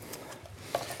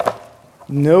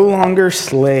No longer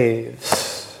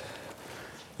slaves.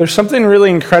 There's something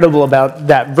really incredible about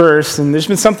that verse, and there's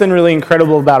been something really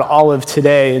incredible about all of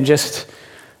today, and just,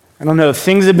 I don't know,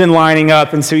 things have been lining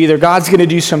up, and so either God's going to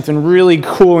do something really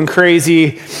cool and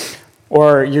crazy,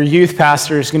 or your youth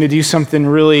pastor is going to do something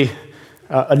really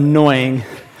annoying.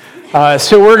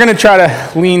 So we're going to try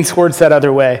to lean towards that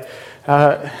other way.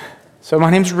 So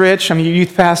my name's Rich. I'm your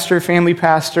youth pastor, family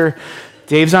pastor.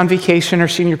 Dave's on vacation, our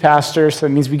senior pastor, so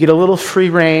that means we get a little free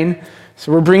reign.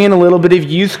 So we're bringing a little bit of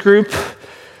youth group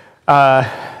to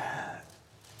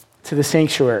the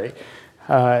sanctuary.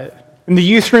 In the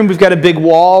youth room, we've got a big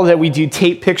wall that we do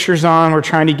tape pictures on. We're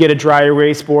trying to get a dry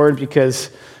erase board because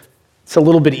it's a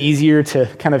little bit easier to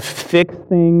kind of fix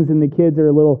things, and the kids are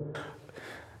a little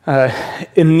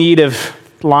in need of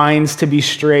lines to be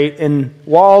straight. And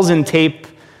walls and tape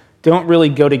don't really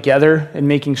go together in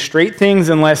making straight things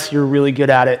unless you're really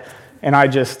good at it. And I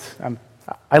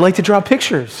like to draw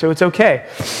pictures, so it's okay.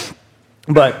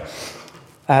 But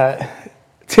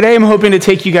today I'm hoping to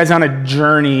take you guys on a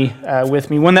journey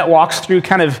with me, one that walks through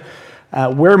kind of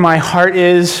where my heart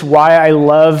is, why I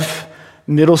love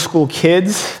middle school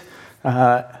kids,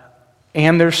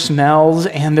 and their smells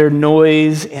and their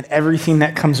noise and everything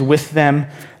that comes with them,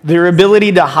 their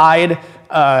ability to hide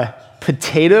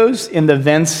potatoes in the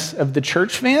vents of the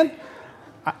church van.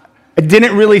 I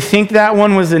didn't really think that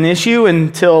one was an issue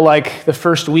until like the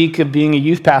first week of being a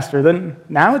youth pastor. Then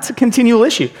now it's a continual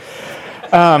issue.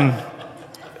 But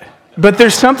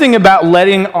there's something about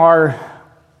letting our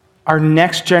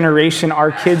next generation,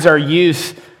 our kids, our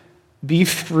youth, be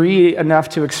free enough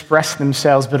to express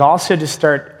themselves, but also to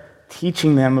start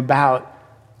teaching them about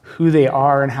who they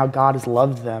are and how God has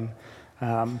loved them.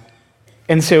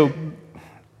 And so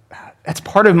that's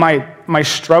part of my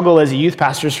struggle as a youth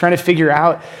pastor, is trying to figure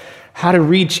out how to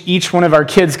reach each one of our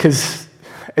kids, because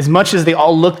as much as they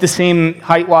all look the same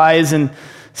height-wise and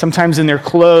sometimes in their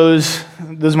clothes,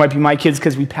 those might be my kids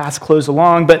because we pass clothes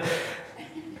along, but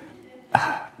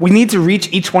we need to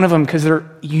reach each one of them because they're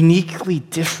uniquely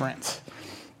different.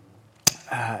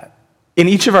 In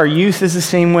each of our youth is the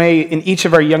same way, in each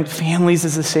of our young families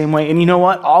is the same way, and you know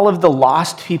what? All of the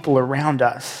lost people around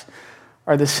us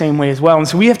are the same way as well. And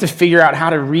so we have to figure out how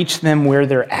to reach them where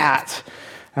they're at,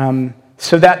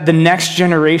 so that the next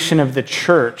generation of the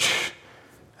church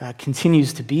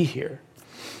continues to be here.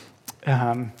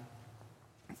 And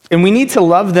we need to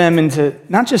love them and to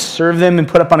not just serve them and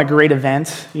put up on a great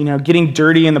event. You know, getting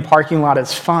dirty in the parking lot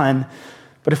is fun,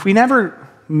 but if we never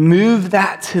move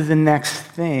that to the next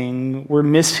thing, we're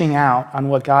missing out on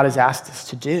what God has asked us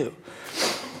to do.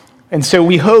 And so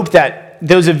we hope that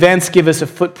those events give us a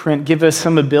footprint, give us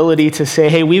some ability to say,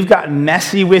 hey, we've gotten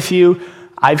messy with you.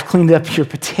 I've cleaned up your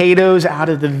potatoes out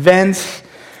of the vents.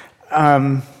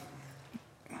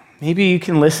 Maybe you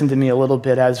can listen to me a little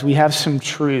bit as we have some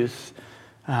truth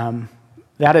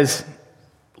that has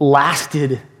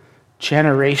lasted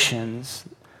generations,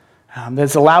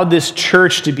 that's allowed this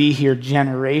church to be here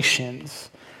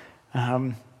generations.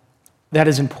 That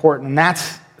is important. And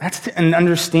that's to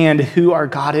understand who our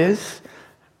God is,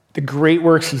 the great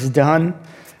works he's done,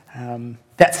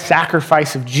 that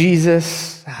sacrifice of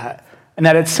Jesus, and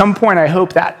that at some point I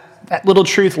hope that little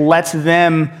truth lets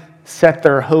them set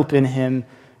their hope in him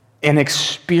and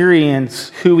experience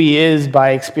who he is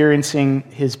by experiencing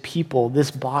his people, this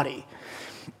body.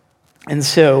 And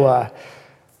so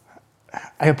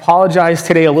I apologize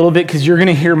today a little bit because you're going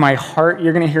to hear my heart,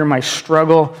 you're going to hear my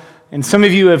struggle, and some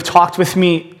of you have talked with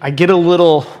me. I get a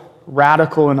little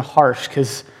radical and harsh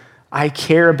because I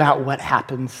care about what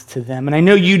happens to them. And I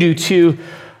know you do too,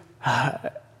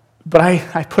 but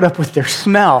I put up with their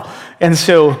smell. And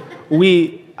so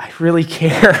I really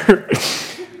care.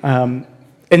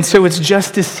 And so it's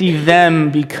just to see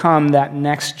them become that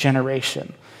next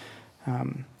generation.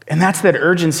 And that's that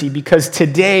urgency, because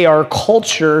today our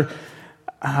culture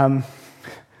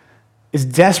is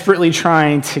desperately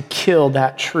trying to kill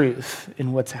that truth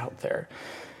in what's out there.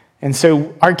 And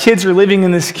so our kids are living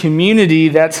in this community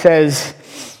that says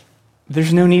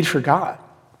there's no need for God,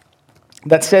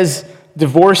 that says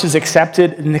divorce is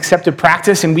an accepted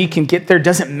practice and we can get there,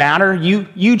 doesn't matter.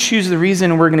 You choose the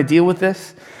reason and we're going to deal with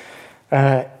this.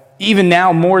 Even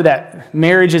now more that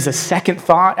marriage is a second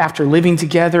thought after living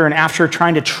together and after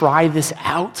trying to try this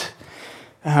out.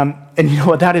 And you know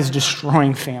what? That is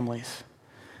destroying families.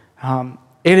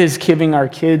 It is giving our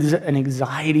kids an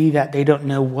anxiety that they don't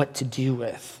know what to do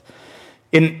with.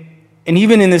 And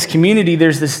even in this community,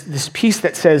 there's this piece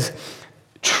that says,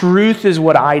 truth is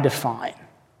what I define.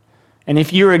 And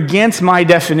if you're against my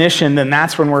definition, then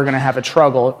that's when we're going to have a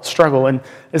struggle. And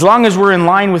as long as we're in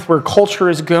line with where culture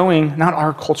is going, not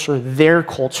our culture, their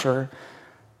culture,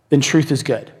 then truth is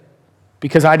good.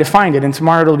 Because I defined it, and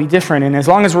tomorrow it'll be different. And as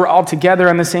long as we're all together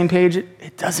on the same page,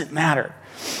 it doesn't matter.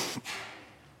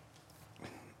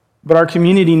 But our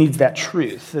community needs that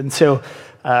truth. And so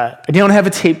I don't have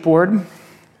a tape board,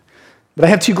 but I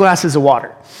have 2 glasses of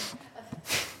water.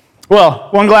 Well,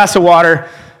 1 glass of water,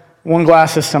 1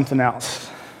 glass of something else.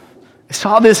 I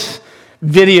saw this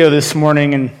video this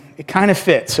morning, and it kind of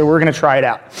fits, so we're going to try it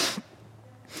out.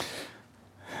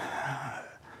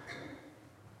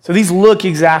 So these look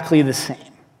exactly the same.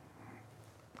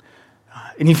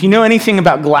 And if you know anything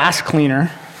about glass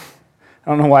cleaner, I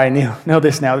don't know why I know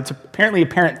this now. It's apparently a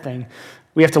parent thing.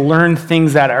 We have to learn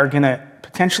things that are going to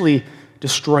potentially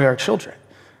destroy our children.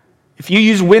 If you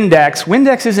use Windex,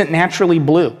 Windex isn't naturally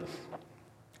blue.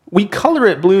 We color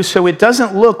it blue so it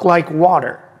doesn't look like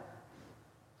water.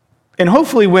 And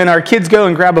hopefully when our kids go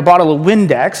and grab a bottle of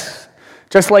Windex,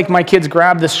 just like my kids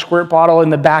grab the squirt bottle in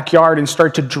the backyard and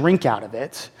start to drink out of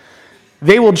it,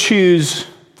 they will choose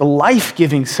the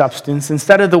life-giving substance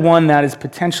instead of the one that is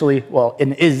potentially,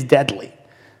 and is deadly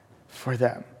for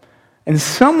them. And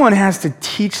someone has to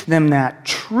teach them that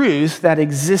truth that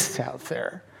exists out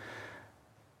there.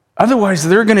 Otherwise,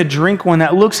 they're going to drink one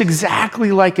that looks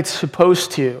exactly like it's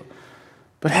supposed to,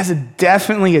 but has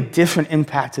definitely a different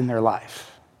impact in their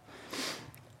life.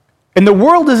 And the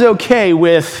world is okay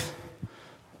with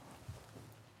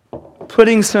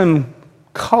putting some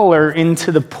color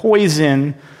into the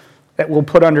poison that we'll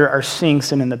put under our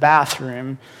sinks and in the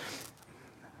bathroom.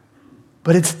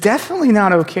 But it's definitely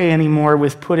not okay anymore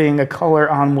with putting a color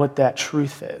on what that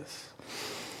truth is.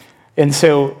 And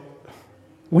so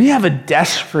we have a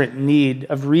desperate need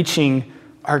of reaching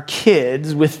our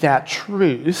kids with that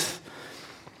truth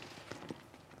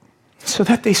so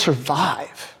that they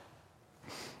survive.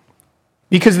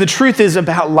 Because the truth is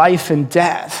about life and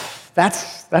death.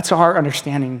 That's our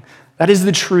understanding. That is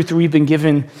the truth we've been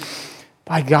given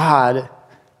by God,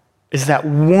 is that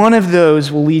one of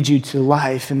those will lead you to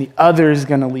life and the other is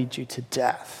going to lead you to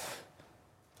death.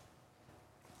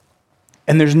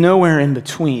 And there's nowhere in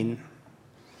between.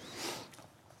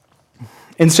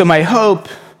 And so my hope,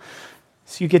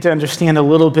 so you get to understand a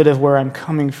little bit of where I'm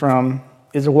coming from,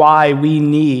 is why we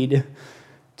need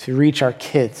to reach our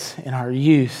kids and our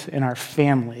youth and our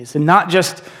families. And not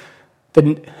just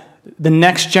the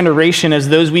next generation as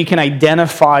those we can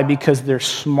identify because they're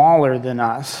smaller than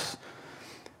us,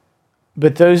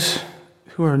 but those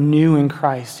who are new in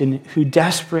Christ and who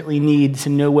desperately need to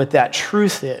know what that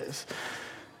truth is.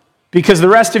 Because the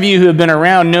rest of you who have been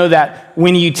around know that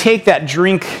when you take that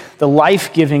drink, the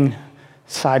life-giving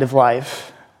side of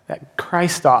life that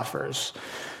Christ offers,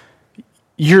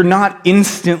 you're not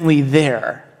instantly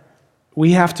there.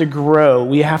 We have to grow,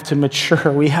 we have to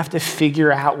mature, we have to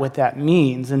figure out what that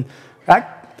means. And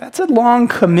that's a long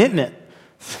commitment.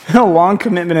 It's been a long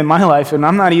commitment in my life, and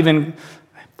I'm not even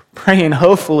praying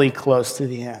hopefully close to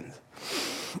the end.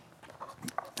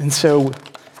 And so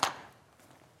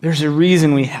there's a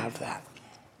reason we have that.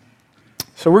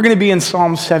 So we're going to be in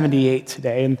Psalm 78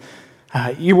 today,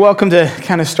 and you're welcome to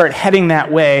kind of start heading that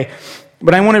way.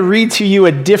 But I want to read to you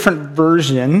a different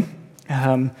version.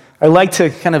 I like to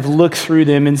kind of look through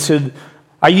them, and so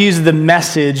I used the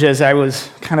Message as I was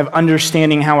kind of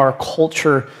understanding how our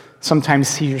culture sometimes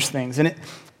sees things, and it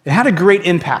had a great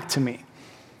impact to me.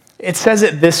 It says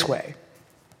it this way: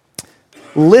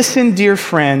 listen, dear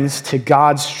friends, to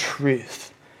God's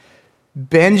truth.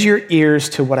 Bend your ears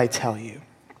to what I tell you.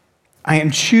 I am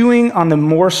chewing on the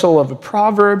morsel of a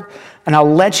proverb, and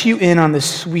I'll let you in on the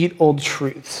sweet old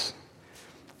truths.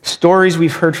 Stories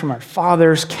we've heard from our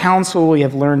fathers, counsel we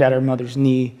have learned at our mother's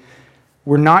knee.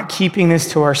 We're not keeping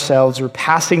this to ourselves. We're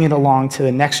passing it along to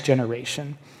the next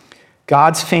generation.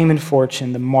 God's fame and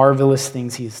fortune, the marvelous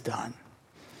things he has done.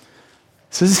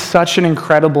 This is such an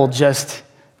incredible just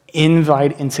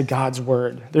invite into God's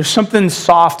word. There's something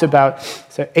soft about,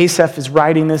 so Asaph is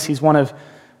writing this. He's one of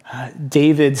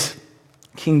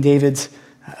King David's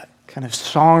kind of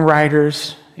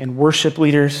songwriters and worship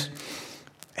leaders.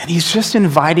 And he's just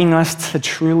inviting us to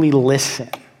truly listen.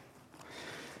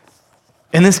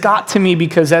 And this got to me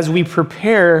because as we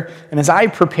prepare, and as I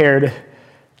prepared,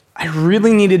 I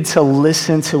really needed to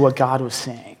listen to what God was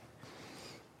saying.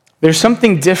 There's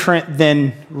something different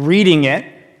than reading it,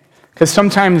 because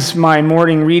sometimes my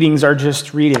morning readings are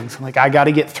just readings. I'm like, I got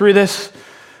to get through this. I'm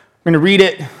going to read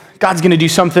it. God's going to do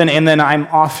something, and then I'm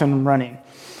off and running.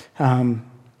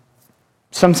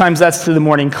 Sometimes that's to the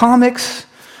morning comics.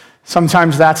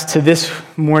 Sometimes that's to this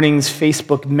morning's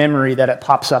Facebook memory that it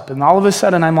pops up, and all of a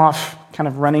sudden I'm off kind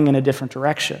of running in a different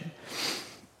direction.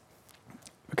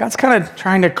 But God's kind of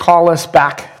trying to call us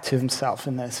back to himself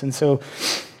in this. And so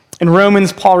In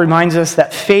Romans, Paul reminds us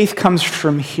that faith comes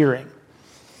from hearing.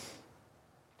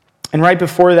 And right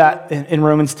before that, in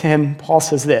Romans 10, Paul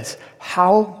says this,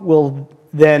 how will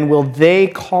they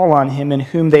call on him in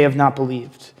whom they have not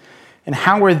believed? And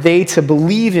how are they to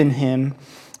believe in him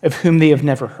of whom they have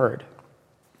never heard?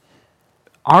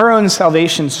 Our own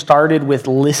salvation started with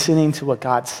listening to what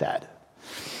God said.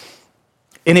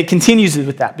 And it continues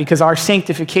with that because our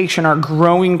sanctification, our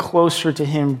growing closer to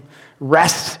him,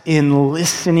 rests in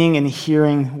listening and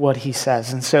hearing what he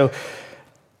says. And so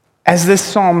as this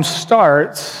psalm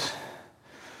starts,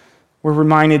 we're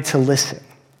reminded to listen.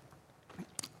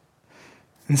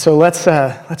 And so let's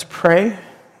pray.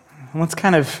 Let's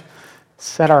kind of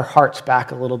set our hearts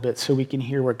back a little bit so we can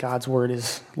hear what God's word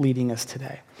is leading us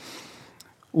today.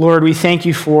 Lord, we thank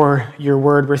you for your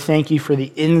word. We thank you for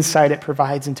the insight it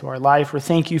provides into our life. We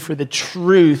thank you for the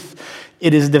truth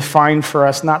it is defined for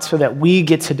us, not so that we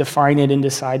get to define it and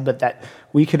decide, but that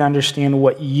we can understand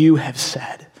what you have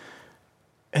said.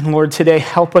 And Lord, today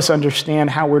help us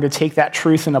understand how we're to take that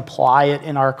truth and apply it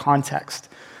in our context,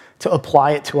 to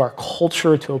apply it to our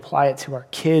culture, to apply it to our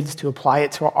kids, to apply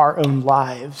it to our own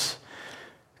lives.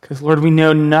 Because, Lord, we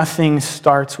know nothing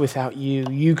starts without you.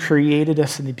 You created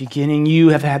us in the beginning. You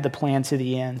have had the plan to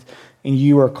the end, and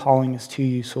you are calling us to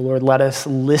you. So, Lord, let us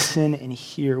listen and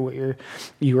hear what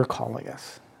you are calling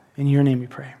us. In your name we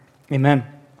pray. Amen.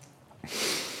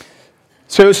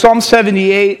 So, Psalm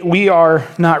 78, we are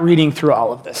not reading through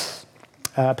all of this.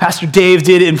 Pastor Dave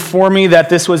did inform me that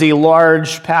this was a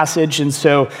large passage, and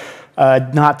so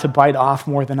not to bite off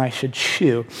more than I should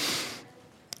chew.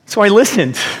 So I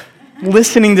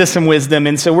listening to some wisdom,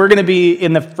 and so we're going to be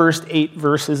in the first 8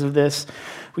 verses of this.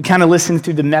 We kind of listened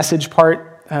through the message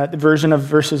part, the version of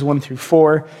verses 1 through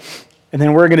 4, and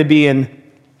then we're going to be in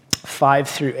 5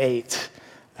 through 8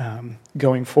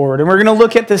 going forward. And we're going to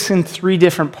look at this in 3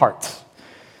 different parts.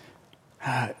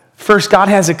 First, God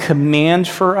has a command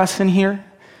for us in here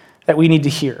that we need to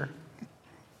hear,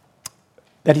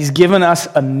 that he's given us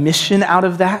a mission out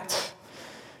of that.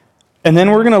 And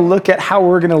then we're going to look at how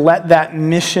we're going to let that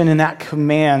mission and that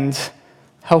command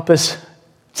help us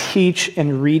teach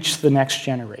and reach the next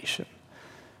generation.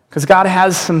 Because God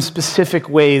has some specific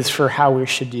ways for how we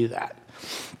should do that.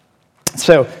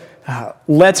 So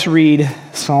let's read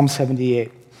Psalm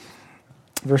 78,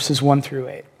 verses 1 through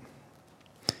 8. It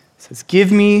says,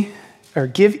 Give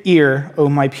ear, O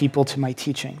my people, to my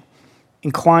teaching.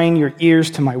 Incline your ears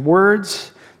to my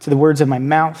words, to the words of my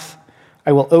mouth.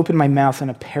 I will open my mouth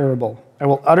in a parable. I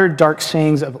will utter dark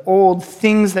sayings of old,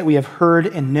 things that we have heard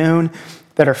and known,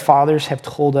 that our fathers have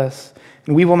told us.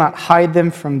 And we will not hide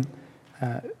them from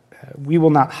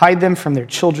their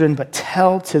children, but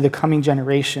tell to the coming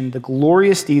generation the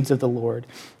glorious deeds of the Lord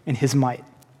and his might,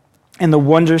 and the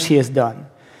wonders he has done.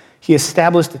 He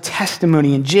established a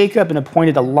testimony in Jacob and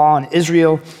appointed a law in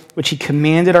Israel, which he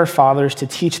commanded our fathers to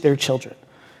teach their children,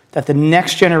 that the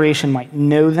next generation might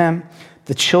know them,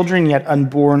 the children yet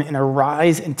unborn, and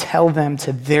arise and tell them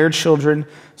to their children,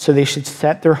 so they should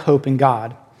set their hope in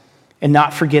God and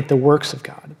not forget the works of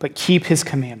God, but keep his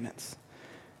commandments.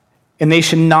 And they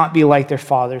should not be like their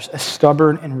fathers, a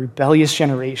stubborn and rebellious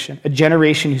generation, a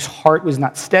generation whose heart was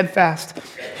not steadfast,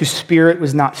 whose spirit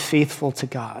was not faithful to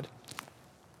God.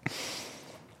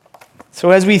 So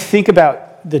as we think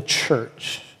about the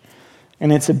church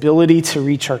and its ability to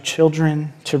reach our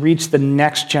children, to reach the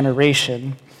next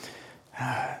generation,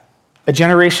 a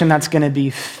generation that's going to be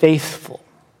faithful.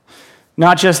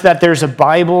 Not just that there's a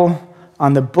Bible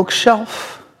on the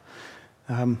bookshelf,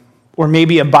 or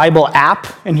maybe a Bible app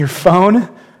in your phone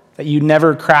that you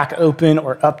never crack open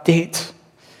or update.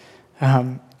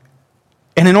 And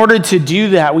in order to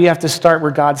do that, we have to start where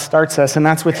God starts us, and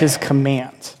that's with his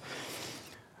commands.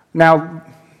 Now,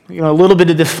 a little bit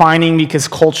of defining because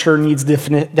culture needs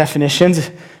definitions.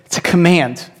 It's a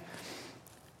command.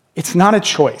 It's not a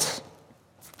choice.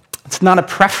 It's not a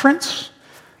preference,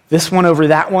 this one over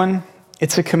that one.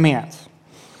 It's a command.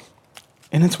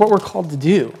 And it's what we're called to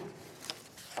do.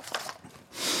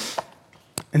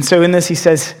 And so in this he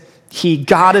says,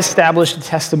 God established a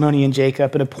testimony in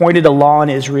Jacob and appointed a law in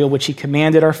Israel, which he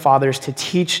commanded our fathers to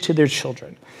teach to their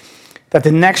children, that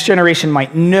the next generation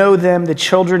might know them, the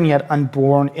children yet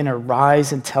unborn, and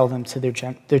arise and tell them to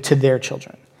their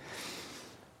children.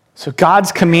 So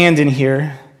God's command in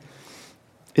here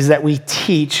is that we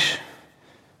teach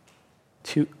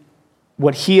to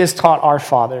what he has taught our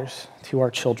fathers to our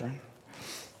children.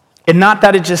 And not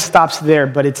that it just stops there,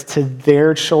 but it's to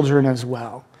their children as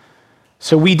well.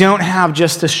 So we don't have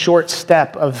just a short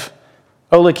step of,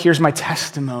 oh, look, here's my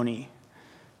testimony.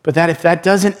 But that if that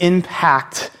doesn't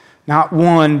impact not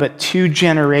 1, but 2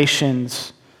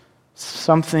 generations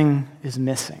something is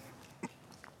missing.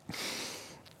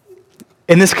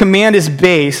 And this command is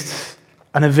based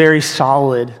on a very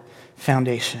solid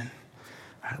foundation.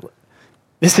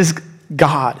 This is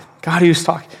God. God who's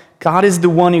talking. God is the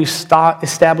one who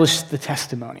established the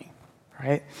testimony,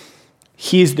 right?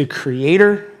 He is the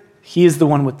creator. He is the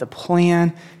one with the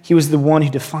plan. He was the one who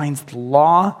defines the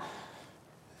law.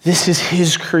 This is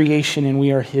his creation, and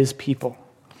we are his people.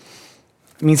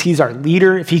 It means he's our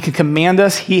leader. If he can command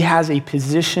us, he has a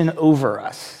position over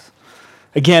us.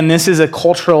 Again, this is a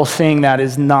cultural thing that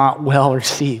is not well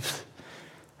received,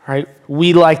 right?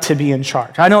 We like to be in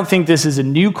charge. I don't think this is a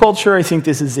new culture. I think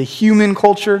this is a human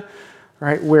culture,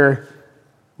 right, where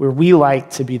we like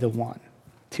to be the one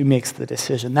who makes the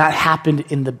decision. That happened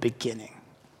in the beginning,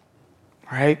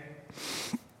 right?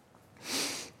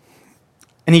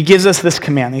 And he gives us this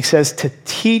command. He says to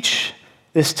teach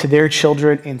this to their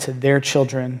children and to their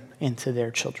children and to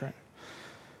their children.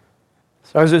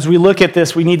 So as we look at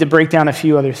this, we need to break down a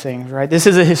few other things, right? This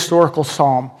is a historical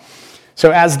psalm.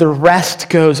 So as the rest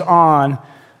goes on,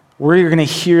 we're going to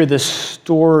hear the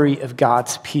story of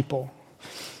God's people.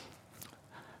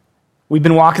 We've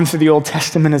been walking through the Old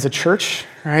Testament as a church,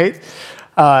 right?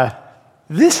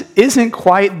 This isn't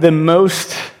quite the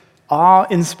most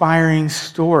awe-inspiring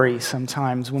story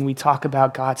sometimes when we talk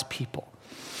about God's people.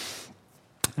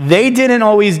 They didn't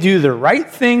always do the right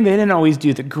thing. They didn't always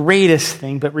do the greatest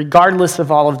thing. But regardless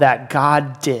of all of that,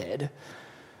 God did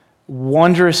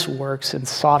wondrous works and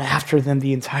sought after them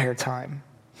the entire time.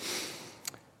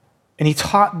 And he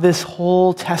taught this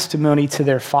whole testimony to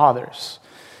their fathers.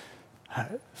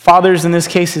 Fathers, in this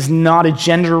case, is not a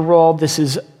gender role. This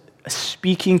is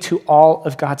speaking to all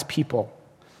of God's people,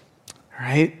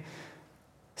 right?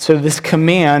 So this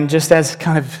command, just as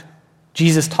kind of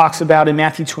Jesus talks about in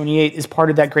Matthew 28, is part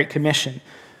of that Great Commission.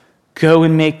 Go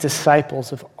and make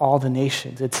disciples of all the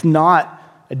nations. It's not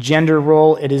a gender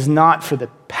role. It is not for the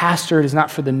pastor. It is not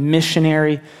for the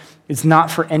missionary. It's not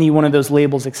for any one of those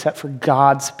labels except for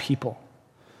God's people.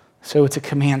 So it's a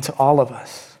command to all of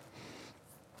us.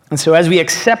 And so as we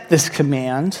accept this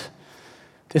command,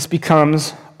 this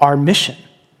becomes our mission.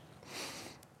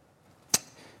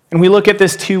 And we look at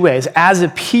this two ways. As a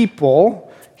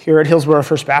people, here at Hillsboro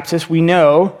First Baptist, we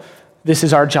know this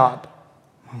is our job,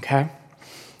 okay?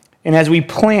 And as we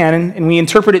plan, and we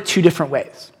interpret it two different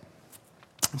ways.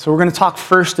 So we're going to talk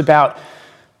first about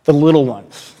the little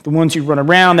ones, the ones who run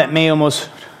around that may almost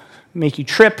make you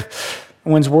trip, the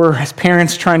ones we're, as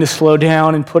parents, trying to slow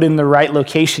down and put in the right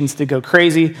locations to go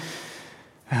crazy.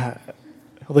 At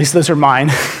least those are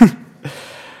mine.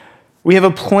 We have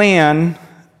a plan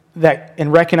that,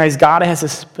 and recognize God has a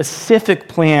specific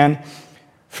plan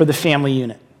for the family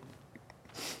unit.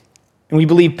 And we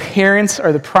believe parents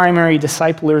are the primary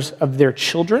disciplers of their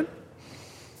children.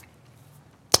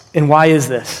 And why is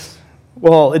this?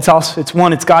 Well, it's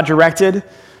God-directed,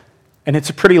 and it's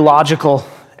a pretty logical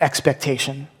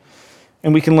expectation.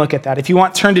 And we can look at that. If you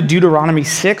want, turn to Deuteronomy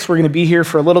 6. We're going to be here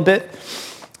for a little bit.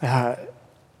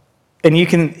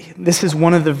 This is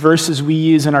one of the verses we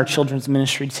use in our children's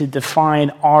ministry to define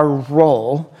our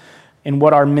role and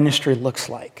what our ministry looks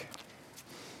like.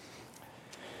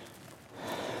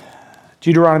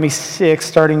 Deuteronomy 6,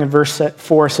 starting in verse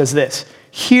 4, says this: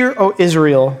 Hear, O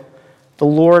Israel, the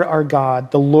Lord our God,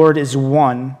 the Lord is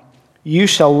one. You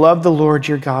shall love the Lord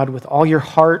your God with all your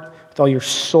heart, with all your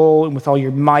soul, and with all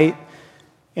your might.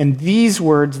 And these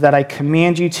words that I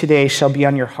command you today shall be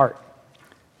on your heart.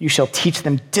 You shall teach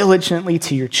them diligently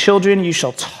to your children. You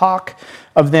shall talk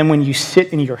of them when you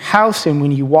sit in your house and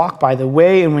when you walk by the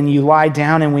way and when you lie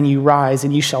down and when you rise.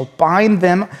 And you shall bind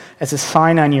them as a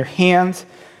sign on your hands,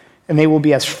 and they will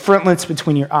be as frontlets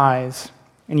between your eyes.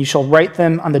 And you shall write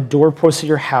them on the doorposts of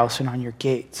your house and on your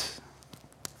gates.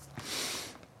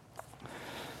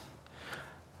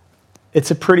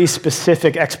 It's a pretty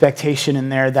specific expectation in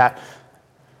there that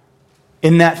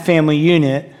in that family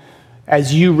unit,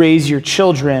 as you raise your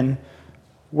children,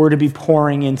 we're to be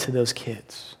pouring into those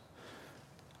kids.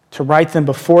 To write them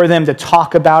before them, to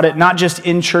talk about it, not just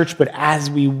in church, but as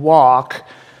we walk.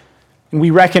 And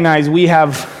we recognize we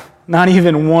have not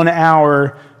even 1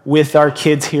 hour with our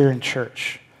kids here in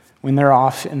church when they're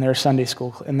off in their Sunday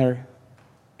school, in their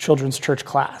children's church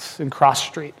class in Cross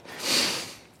Street.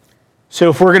 So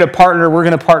if we're going to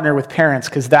partner with parents,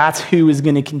 because that's who is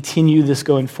going to continue this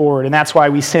going forward. And that's why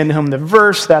we send home the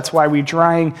verse. That's why we're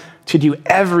trying to do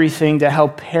everything to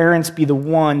help parents be the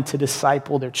one to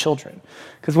disciple their children.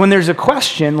 Because when there's a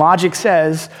question, logic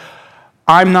says,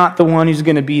 I'm not the one who's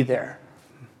going to be there.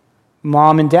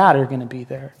 Mom and dad are going to be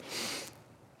there.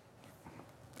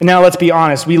 And now let's be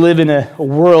honest, we live in a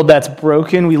world that's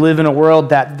broken. We live in a world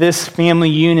that this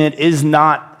family unit is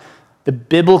not the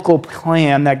biblical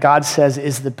plan that God says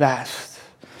is the best.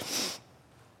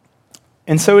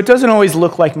 And so it doesn't always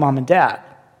look like mom and dad.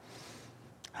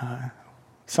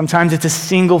 Sometimes it's a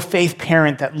single faith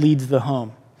parent that leads the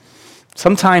home.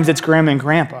 Sometimes it's grandma and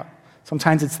grandpa.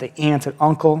 Sometimes it's the aunt and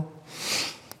uncle.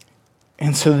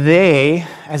 And so they,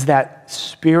 as that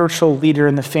spiritual leader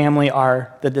in the family,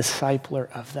 are the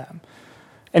discipler of them.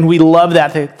 And we love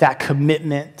that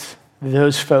commitment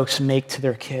those folks make to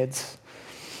their kids.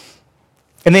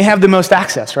 And they have the most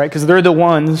access, right? Because they're the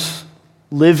ones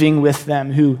living with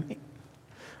them who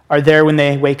are there when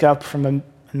they wake up from a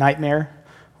nightmare,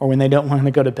 or when they don't want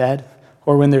to go to bed,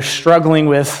 or when they're struggling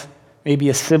with maybe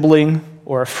a sibling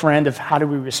or a friend of how do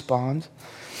we respond.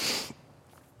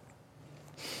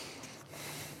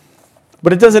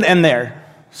 But it doesn't end there.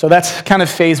 So that's kind of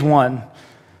phase one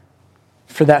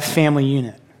for that family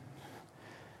unit.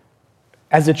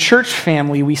 As a church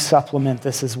family, we supplement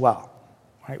this as well.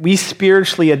 Right? We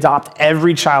spiritually adopt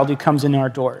every child who comes in our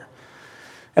door.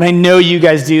 And I know you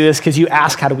guys do this because you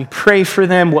ask, how do we pray for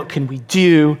them? What can we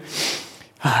do?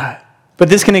 But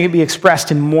this can be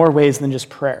expressed in more ways than just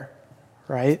prayer,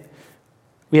 right?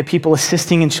 We have people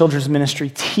assisting in children's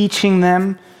ministry, teaching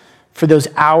them for those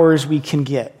hours we can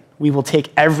get. We will take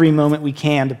every moment we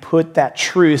can to put that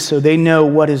truth so they know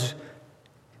what is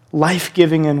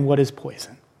life-giving and what is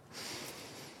poison.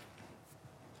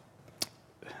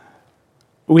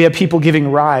 We have people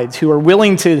giving rides who are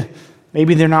willing to,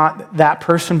 maybe they're not that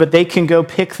person, but they can go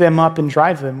pick them up and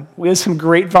drive them. We have some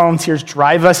great volunteers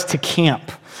drive us to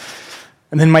camp.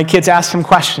 And then my kids ask some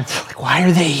questions, like, why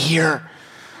are they here?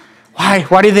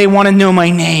 Why do they want to know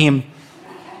my name?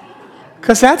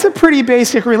 Because that's a pretty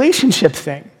basic relationship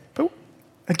thing. But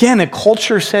again, a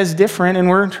culture says different, and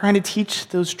we're trying to teach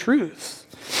those truths.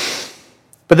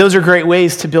 But those are great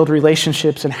ways to build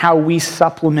relationships and how we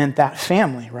supplement that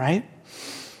family, right?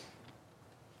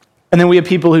 And then we have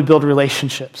people who build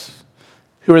relationships,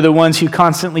 who are the ones who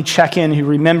constantly check in, who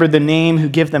remember the name, who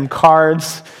give them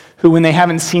cards, who when they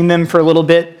haven't seen them for a little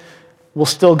bit, will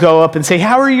still go up and say,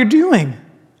 how are you doing?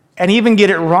 And even get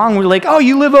it wrong. We're like, oh,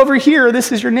 you live over here.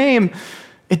 This is your name.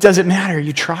 It doesn't matter.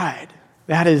 You tried.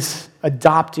 That is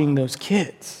adopting those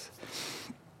kids.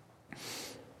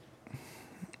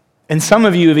 And some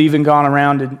of you have even gone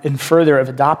around and further of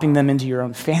adopting them into your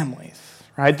own families,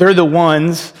 right? They're the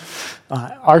ones,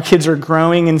 our kids are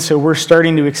growing, and so we're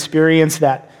starting to experience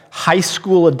that high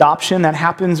school adoption that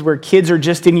happens where kids are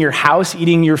just in your house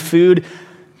eating your food,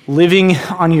 living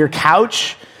on your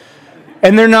couch,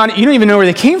 and you don't even know where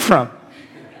they came from.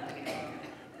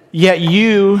 Yet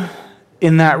you,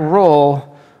 in that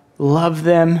role, love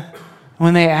them.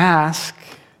 When they ask,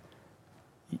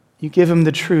 you give them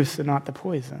the truth and not the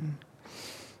poison.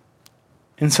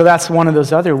 And so that's one of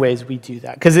those other ways we do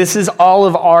that. Because this is all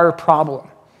of our problem.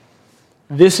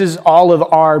 This is all of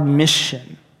our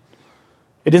mission.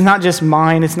 It is not just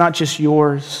mine, it's not just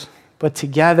yours, but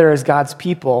together as God's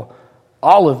people,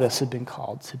 all of us have been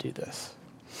called to do this.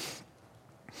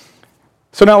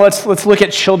 So now let's look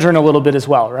at children a little bit as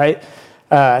well, right?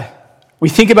 We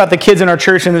think about the kids in our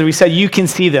church, and as we said, you can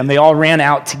see them. They all ran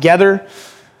out together.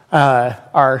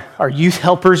 Our youth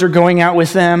helpers are going out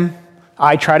with them.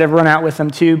 I try to run out with them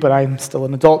too, but I'm still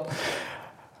an adult.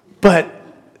 But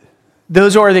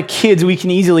those are the kids we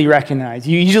can easily recognize.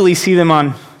 You usually see them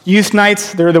on youth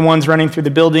nights. They're the ones running through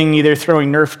the building, either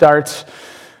throwing Nerf darts,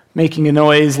 making a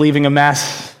noise, leaving a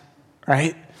mess,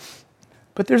 right?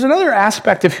 But there's another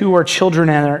aspect of who our children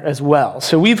are as well.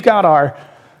 So we've got our,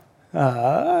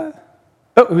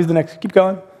 who's the next? Keep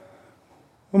going.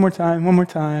 One more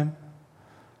time.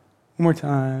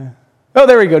 Oh,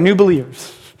 there we go, new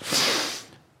believers.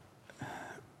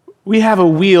 We have a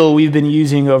wheel we've been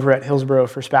using over at Hillsboro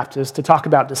First Baptist to talk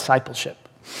about discipleship.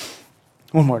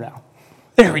 One more now.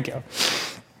 There we go.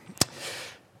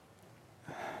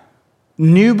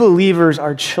 New believers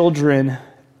are children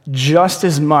just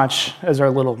as much as our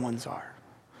little ones are.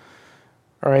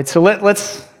 All right, so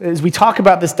let's, as we talk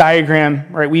about this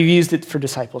diagram, right, we've used it for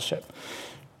discipleship.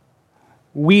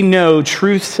 We know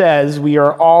truth says we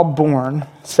are all born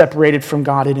separated from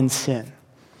God and in sin.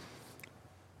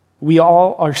 We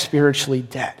all are spiritually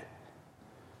dead.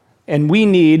 And we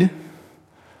need,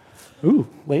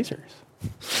 lasers.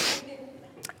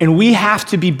 And we have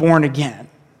to be born again.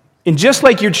 And just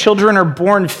like your children are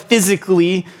born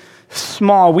physically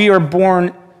small, we are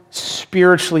born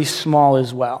spiritually small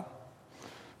as well.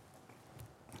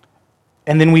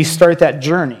 And then we start that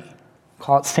journey,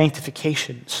 call it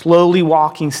sanctification, slowly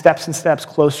walking steps and steps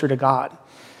closer to God,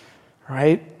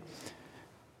 right?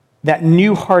 that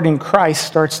new heart in Christ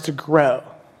starts to grow.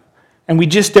 And we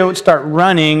just don't start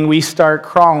running, we start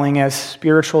crawling as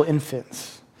spiritual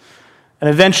infants. And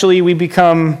eventually we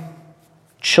become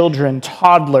children,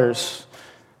 toddlers.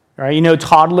 Right? You know,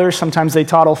 toddlers, sometimes they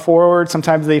toddle forward,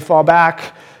 sometimes they fall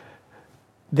back.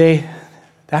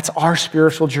 That's our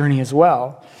spiritual journey as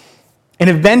well. And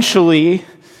eventually,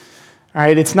 all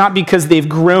right, it's not because they've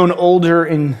grown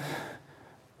older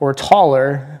or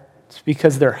taller, it's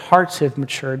because their hearts have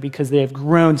matured, because they have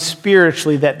grown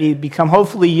spiritually, that they become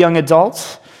hopefully young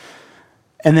adults,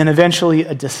 and then eventually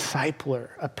a discipler,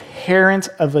 a parent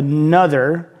of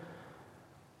another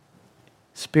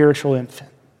spiritual infant.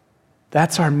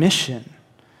 That's our mission,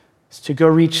 is to go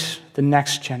reach the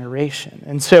next generation.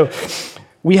 And so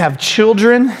we have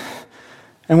children,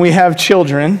 and we have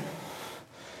children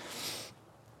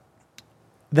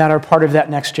that are part of that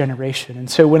next generation. And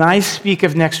so when I speak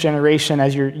of next generation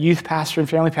as your youth pastor and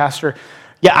family pastor,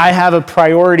 yeah, I have a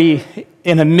priority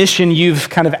in a mission you've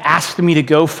kind of asked me to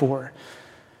go for.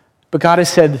 But God has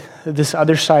said that this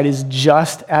other side is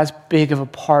just as big of a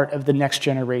part of the next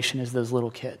generation as those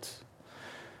little kids.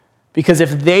 Because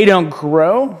if they don't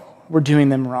grow, we're doing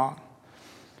them wrong.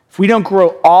 If we don't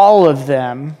grow all of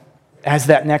them as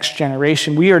that next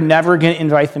generation, we are never going to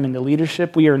invite them into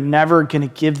leadership. We are never going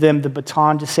to give them the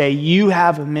baton to say, you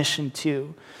have a mission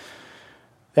too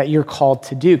that you're called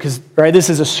to do. Because, right, this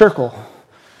is a circle.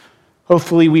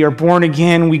 Hopefully we are born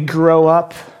again, we grow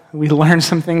up, we learn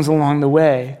some things along the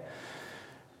way,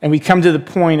 and we come to the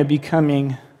point of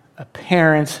becoming a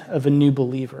parent of a new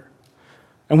believer.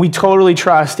 And we totally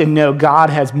trust and know God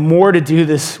has more to do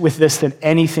with this than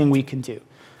anything we can do.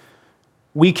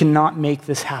 We cannot make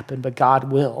this happen, but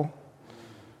God will.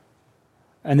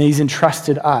 And He's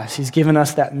entrusted us. He's given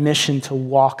us that mission to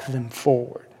walk them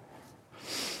forward.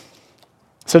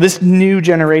 So this new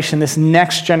generation, this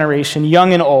next generation,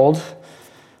 young and old,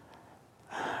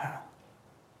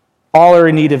 all are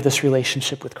in need of this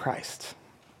relationship with Christ.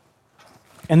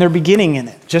 And they're beginning in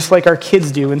it, just like our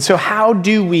kids do. And so how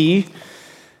do we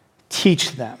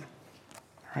teach them?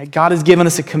 All right, God has given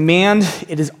us a command.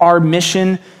 It is our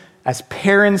mission as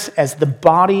parents, as the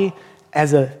body,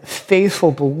 as a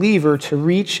faithful believer to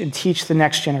reach and teach the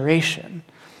next generation.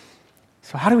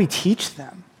 So how do we teach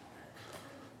them?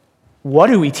 What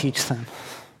do we teach them?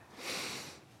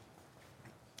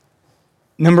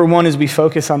 Number one is we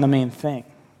focus on the main thing.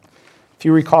 If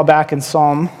you recall back in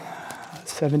Psalm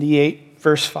 78,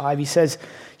 verse 5, he says,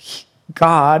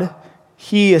 God,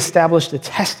 He established a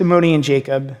testimony in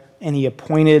Jacob, and He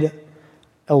appointed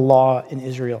a law in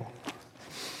Israel.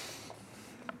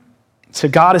 So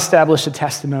God established a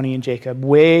testimony in Jacob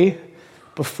way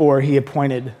before He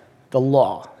appointed the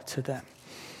law to them.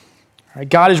 All right,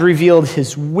 God has revealed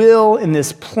His will in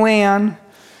this plan.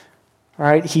 All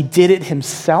right, He did it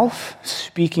Himself,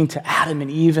 speaking to Adam and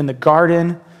Eve in the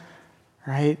garden.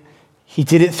 All right, He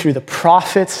did it through the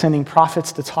prophets, sending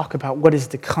prophets to talk about what is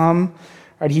to come.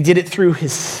 All right, He did it through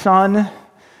His Son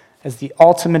as the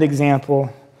ultimate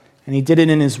example, and He did it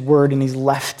in His Word, and He's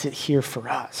left it here for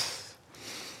us.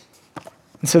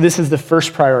 And so this is the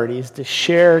first priority, is to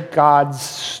share God's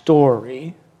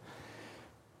story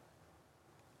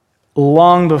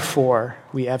long before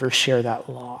we ever share that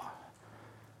law.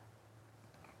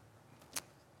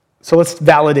 So let's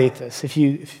validate this. If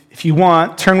you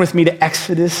want, turn with me to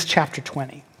Exodus chapter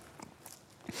 20.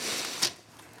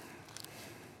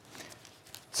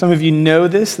 Some of you know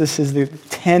this. This is the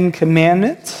 10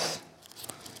 Commandments.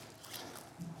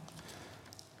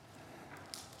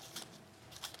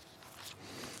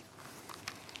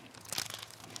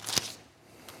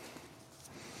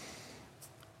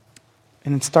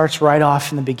 And it starts right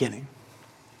off in the beginning.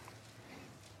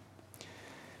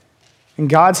 And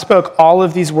God spoke all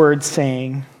of these words,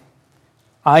 saying,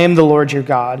 I am the Lord your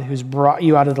God, who's brought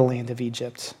you out of the land of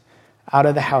Egypt, out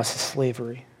of the house of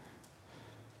slavery.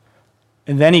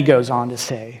 And then he goes on to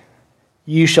say,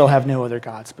 you shall have no other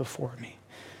gods before me.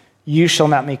 You shall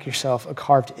not make yourself a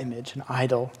carved image, an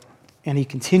idol. And he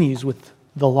continues with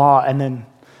the law and then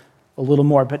a little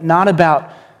more, but not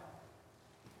about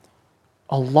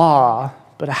a law,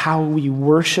 but how we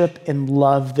worship and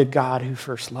love the God who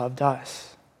first loved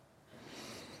us.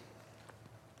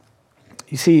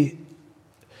 You see,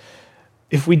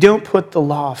 if we don't put the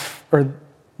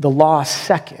law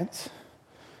second,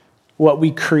 what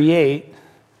we create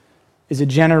is a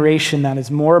generation that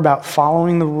is more about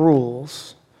following the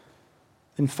rules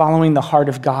than following the heart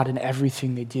of God in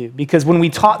everything they do. Because when we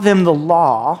taught them the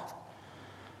law,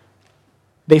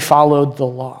 they followed the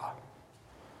law.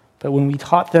 But when we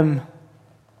taught them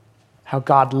how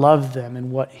God loved them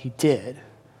and what he did,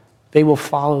 they will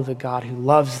follow the God who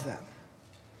loves them.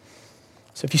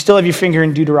 So if you still have your finger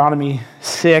in Deuteronomy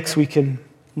 6, we can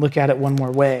look at it one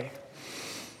more way.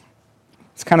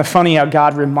 It's kind of funny how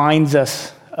God reminds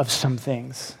us of some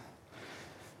things.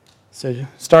 So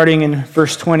starting in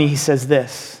verse 20, he says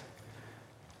this: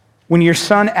 "When your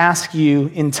son asks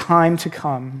you in time to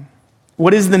come,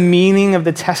 what is the meaning of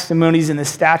the testimonies and the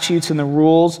statutes and the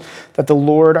rules that the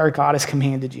Lord our God has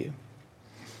commanded you?"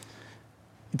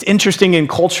 It's interesting, in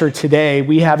culture today,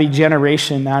 we have a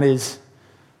generation that is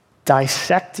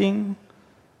dissecting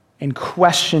and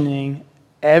questioning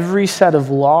every set of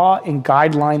law and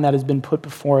guideline that has been put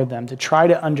before them to try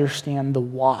to understand the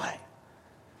why,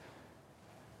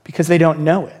 because they don't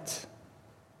know it.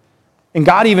 And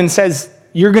God even says,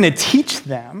 you're going to teach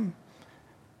them.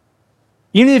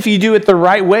 Even if you do it the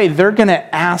right way, they're going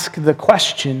to ask the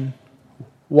question,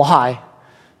 why?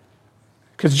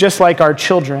 Because just like our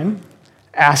children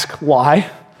ask why,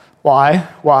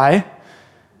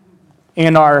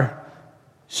 and our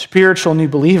spiritual new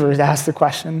believers ask the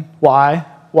question, why?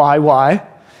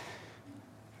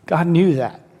 God knew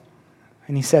that.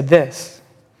 And he said this: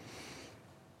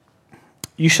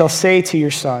 "You shall say to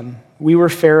your son, we were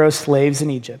Pharaoh's slaves in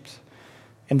Egypt,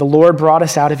 and the Lord brought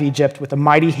us out of Egypt with a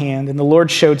mighty hand, and the Lord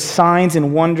showed signs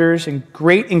and wonders and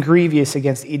great and grievous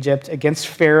against Egypt, against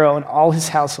Pharaoh and all his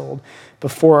household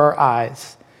before our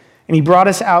eyes. And he brought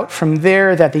us out from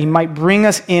there that he might bring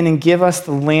us in and give us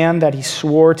the land that he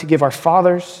swore to give our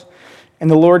fathers.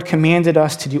 And the Lord commanded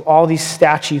us to do all these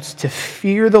statutes, to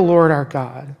fear the Lord our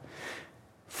God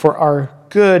for our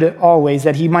good always,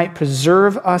 that he might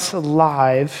preserve us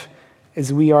alive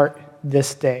as we are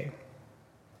this day.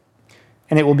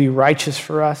 And it will be righteous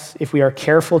for us if we are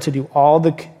careful to do all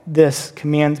this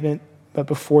commandment, but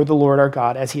before the Lord our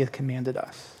God, as he has commanded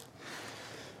us."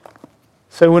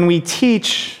 So when we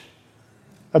teach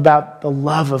about the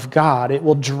love of God, it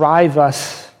will drive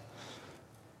us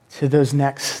to those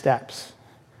next steps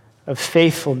of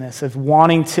faithfulness, of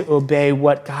wanting to obey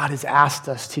what God has asked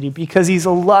us to do, because he's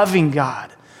a loving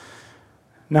God,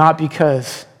 not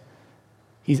because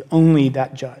he's only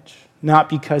that judge, not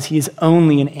because he is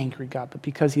only an angry God, but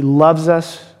because he loves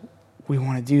us, we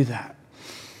want to do that.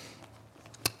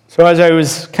 So as I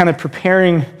was kind of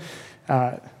preparing,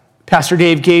 Pastor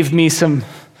Dave gave me some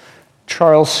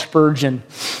Charles Spurgeon.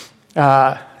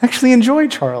 Actually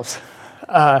enjoyed Charles.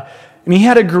 And he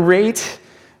had a great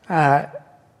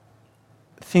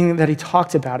thing that he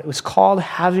talked about. It was called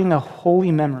having a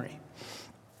holy memory.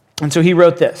 And so he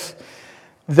wrote this: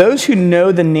 "Those who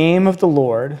know the name of the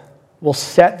Lord will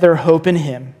set their hope in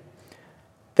him.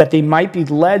 That they might be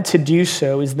led to do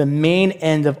so is the main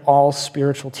end of all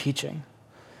spiritual teaching.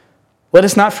 Let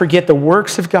us not forget the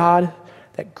works of God,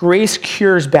 that grace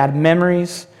cures bad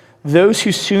memories. Those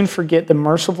who soon forget the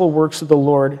merciful works of the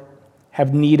Lord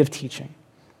have need of teaching.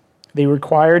 They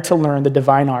require to learn the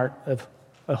divine art of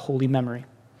a holy memory.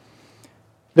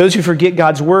 Those who forget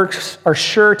God's works are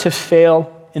sure to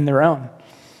fail in their own.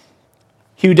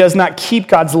 He who does not keep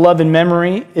God's love in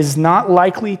memory is not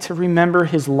likely to remember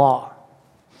his law."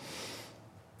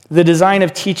 The design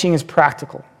of teaching is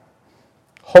practical.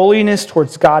 Holiness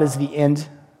towards God is the end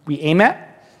we aim at,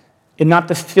 and not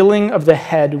the filling of the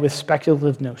head with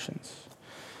speculative notions.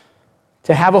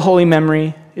 To have a holy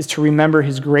memory is to remember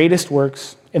his greatest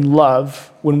works and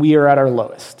love when we are at our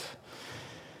lowest.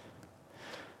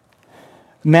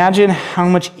 Imagine how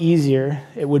much easier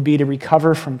it would be to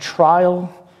recover from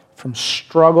trial, from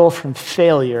struggle, from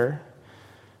failure,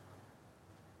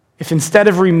 if instead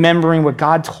of remembering what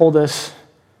God told us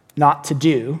not to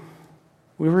do,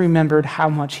 we remembered how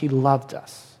much he loved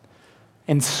us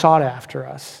and sought after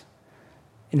us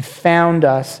and found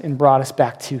us and brought us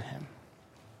back to him.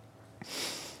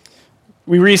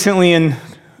 We recently, in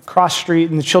Cross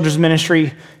Street in the children's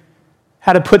ministry,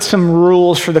 had to put some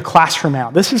rules for the classroom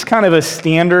out. This is kind of a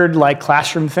standard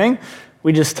classroom thing.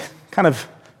 We just kind of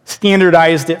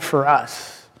standardized it for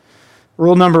us.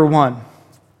 Rule number 1,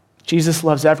 Jesus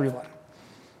loves everyone.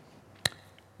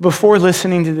 Before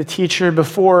listening to the teacher,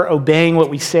 before obeying what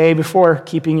we say, before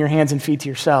keeping your hands and feet to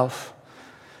yourself,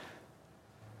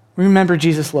 remember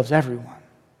Jesus loves everyone.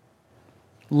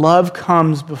 Love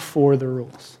comes before the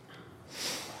rules.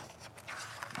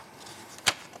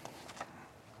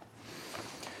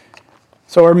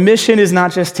 So our mission is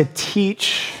not just to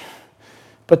teach,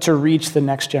 but to reach the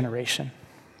next generation.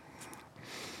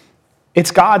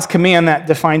 It's God's command that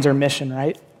defines our mission,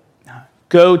 right?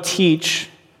 Go teach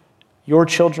your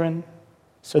children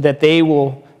so that they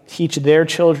will teach their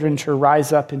children to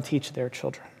rise up and teach their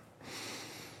children.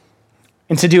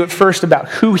 And to do it first about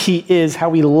who he is,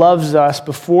 how he loves us,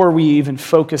 before we even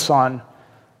focus on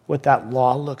what that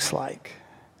law looks like.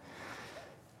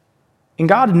 And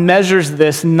God measures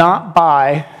this not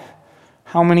by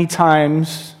how many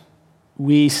times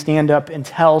we stand up and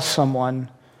tell someone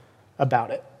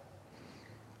about it.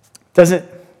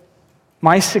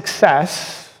 My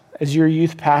success as your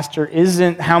youth pastor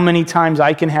isn't how many times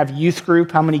I can have youth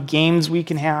group, how many games we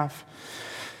can have.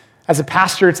 As a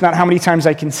pastor, it's not how many times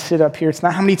I can sit up here. It's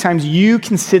not how many times you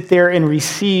can sit there and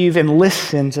receive and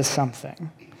listen to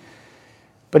something.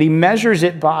 But he measures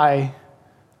it by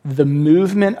the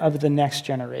movement of the next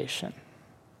generation.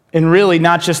 And really,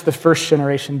 not just the first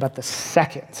generation, but the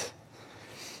second.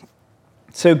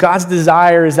 So God's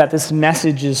desire is that this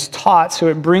message is taught, so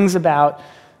it brings about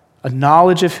a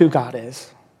knowledge of who God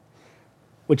is,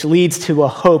 which leads to a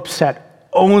hope set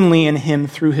only in him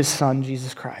through his Son,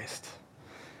 Jesus Christ.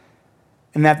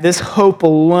 And that this hope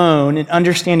alone, in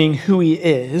understanding who he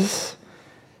is,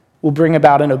 will bring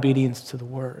about an obedience to the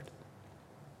word.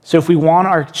 So if we want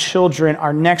our children,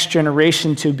 our next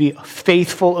generation, to be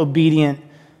faithful, obedient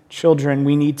children,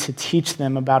 we need to teach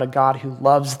them about a God who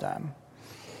loves them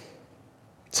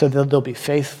so that they'll be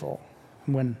faithful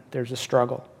when there's a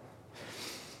struggle.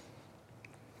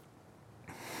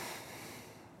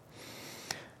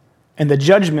 And the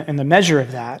judgment and the measure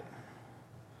of that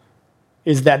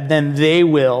is that then they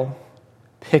will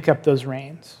pick up those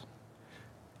reins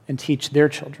and teach their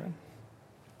children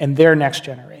and their next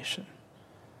generation.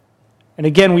 And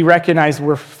again, we recognize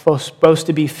we're supposed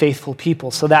to be faithful people,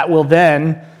 so that will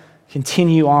then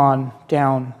continue on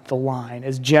down the line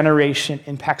as generation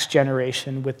impacts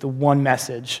generation with the one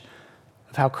message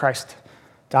of how Christ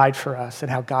died for us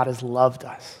and how God has loved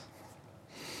us.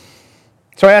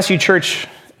 So I ask you, church,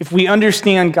 if we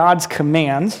understand God's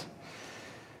commands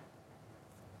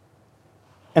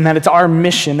and that it's our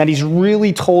mission, that he's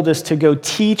really told us to go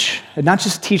teach, and not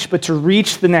just teach, but to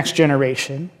reach the next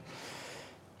generation,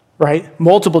 right?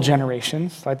 Multiple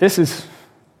generations. Like this is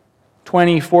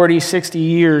 20, 40, 60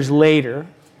 years later,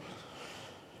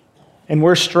 and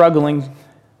we're struggling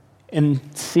in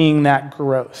seeing that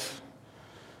growth.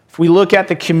 If we look at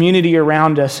the community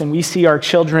around us and we see our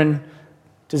children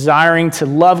desiring to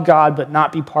love God but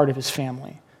not be part of his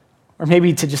family, or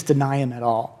maybe to just deny him at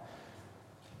all,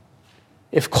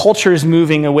 if culture is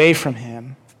moving away from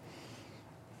him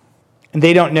and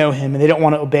they don't know him and they don't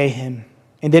want to obey him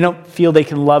and they don't feel they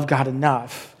can love God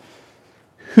enough,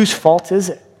 whose fault is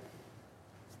it?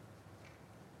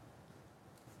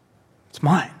 It's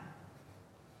mine.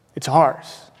 It's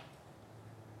ours.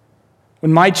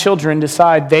 When my children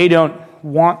decide they don't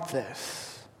want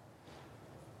this,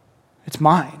 it's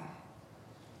mine.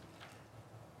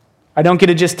 I don't get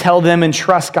to just tell them and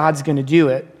trust God's going to do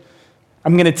it.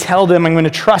 I'm going to tell them I'm going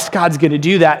to trust God's going to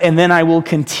do that, and then I will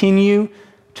continue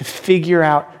to figure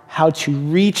out how to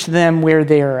reach them where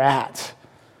they are at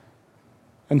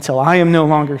until I am no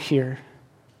longer here,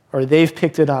 or they've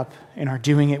picked it up and are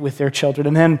doing it with their children.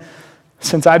 And then,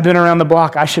 since I've been around the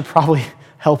block, I should probably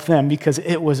help them because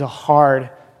it was a hard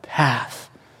path.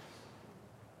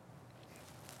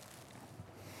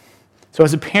 So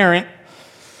as a parent,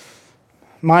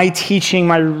 my teaching,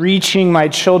 my reaching my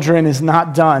children is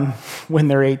not done when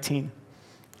they're 18.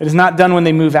 It is not done when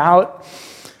they move out.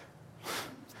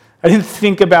 I didn't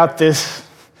think about this.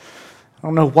 I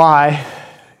don't know why.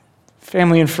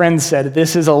 Family and friends said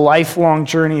this is a lifelong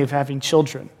journey of having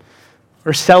children.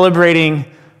 We're celebrating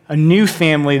a new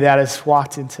family that has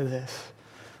walked into this.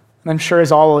 And I'm sure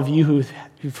as all of you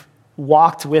who've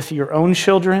walked with your own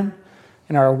children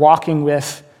and are walking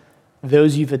with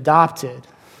those you've adopted,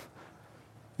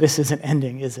 this isn't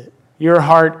ending, is it? Your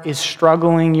heart is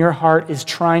struggling. Your heart is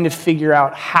trying to figure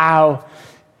out how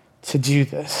to do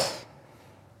this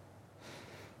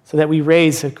so that we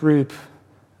raise a group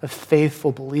of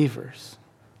faithful believers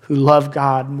who love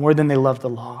God more than they love the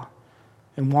law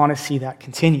and want to see that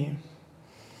continue.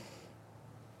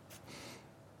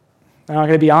 Now, I'm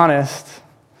going to be honest,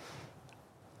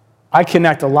 I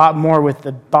connect a lot more with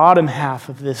the bottom half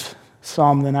of this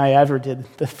psalm than I ever did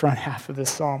the front half of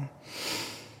this psalm.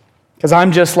 Because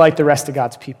I'm just like the rest of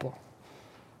God's people.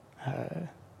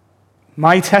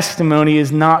 My testimony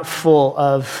is not full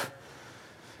of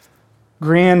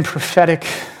grand prophetic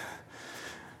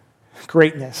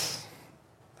greatness.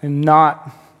 I'm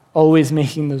not always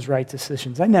making those right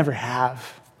decisions. I never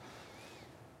have.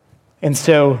 And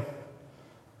so,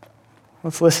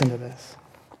 let's listen to this.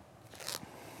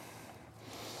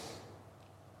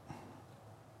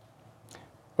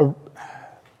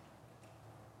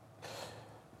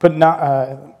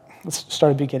 Let's start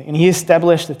at the beginning. And he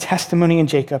established the testimony in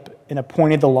Jacob and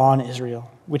appointed the law in Israel,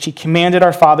 which he commanded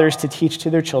our fathers to teach to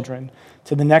their children,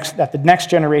 that the next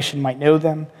generation might know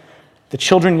them, the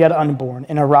children yet unborn,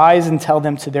 and arise and tell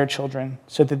them to their children,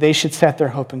 so that they should set their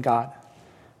hope in God,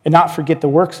 and not forget the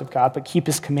works of God, but keep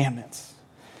his commandments,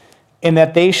 and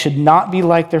that they should not be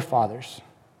like their fathers,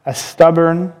 a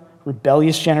stubborn,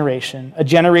 rebellious generation, a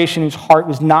generation whose heart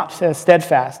was not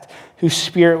steadfast, whose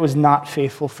spirit was not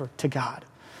faithful to God.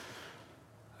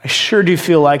 I sure do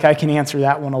feel like I can answer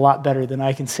that one a lot better than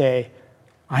I can say,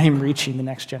 I am reaching the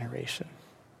next generation.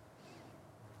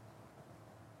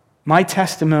 My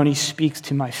testimony speaks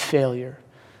to my failure.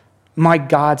 My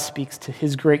God speaks to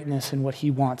his greatness and what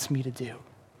he wants me to do.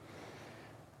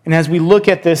 And as we look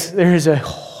at this, there is a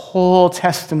whole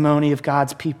testimony of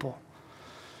God's people.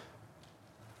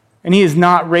 And he is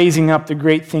not raising up the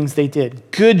great things they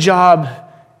did. Good job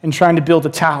in trying to build a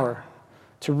tower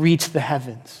to reach the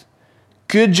heavens.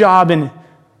 Good job in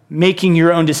making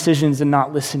your own decisions and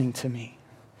not listening to me.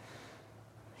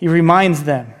 He reminds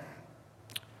them,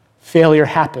 failure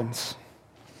happens.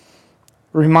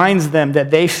 Reminds them that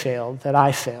they failed, that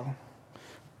I fail.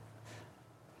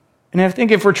 And I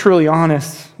think if we're truly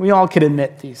honest, we all could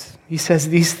admit these. He says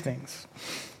these things.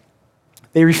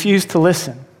 They refused to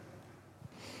listen.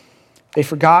 They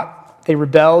forgot, they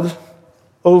rebelled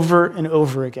over and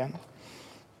over again.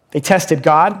 They tested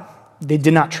God. They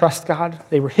did not trust God.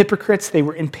 They were hypocrites. They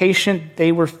were impatient.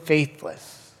 They were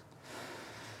faithless.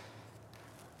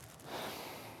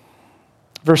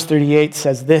 Verse 38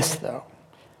 says this, though.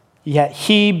 Yet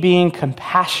he, being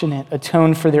compassionate,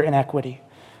 atoned for their iniquity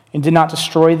and did not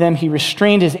destroy them. He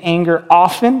restrained his anger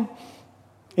often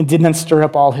and did not stir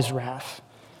up all his wrath.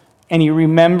 And he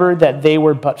remembered that they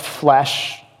were but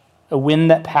flesh, a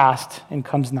wind that passed and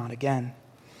comes not again.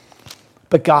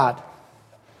 But God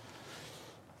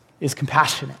is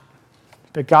compassionate.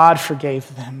 But God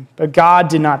forgave them. But God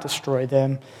did not destroy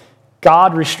them.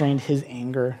 God restrained his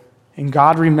anger, and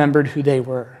God remembered who they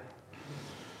were.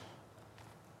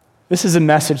 This is a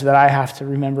message that I have to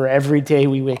remember every day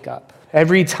we wake up.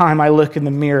 Every time I look in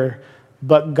the mirror,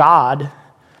 but God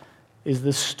is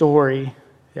the story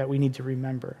that we need to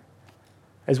remember.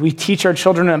 As we teach our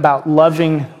children about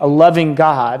loving a loving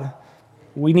God,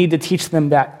 we need to teach them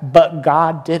that, but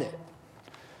God did it.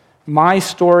 My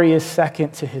story is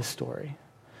second to his story.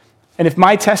 And if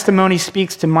my testimony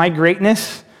speaks to my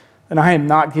greatness, then I am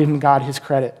not giving God his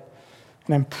credit.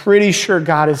 And I'm pretty sure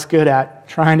God is good at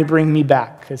trying to bring me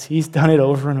back because he's done it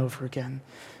over and over again.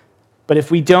 But if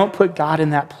we don't put God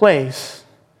in that place,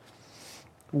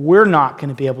 we're not going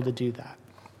to be able to do that.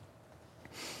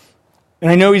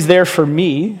 And I know he's there for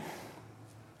me,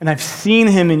 and I've seen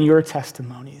him in your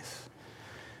testimonies.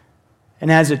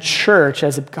 And as a church,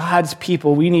 as God's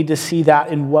people, we need to see that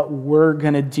in what we're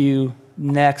going to do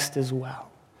next as well.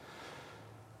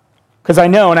 Because I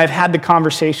know, and I've had the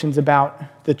conversations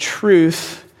about the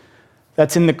truth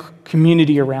that's in the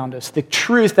community around us, the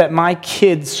truth that my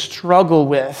kids struggle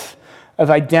with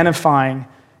of identifying,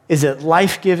 is it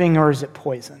life-giving or is it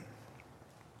poison?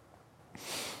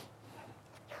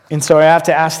 And so I have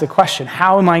to ask the question,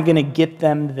 how am I going to get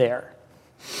them there?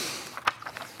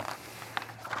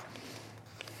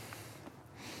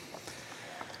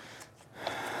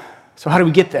 So how do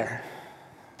we get there?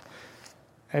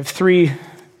 I have 3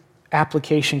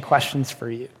 application questions for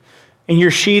you. In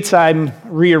your sheets, I'm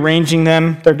rearranging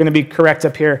them. They're going to be correct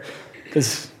up here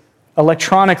because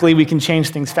electronically we can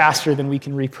change things faster than we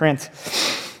can reprint.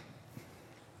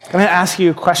 I'm going to ask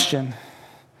you a question.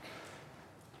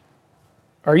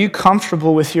 Are you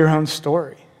comfortable with your own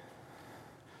story?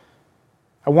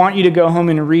 I want you to go home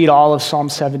and read all of Psalm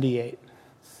 78.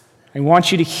 I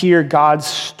want you to hear God's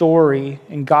story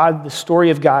and the story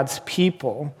of God's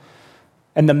people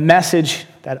and the message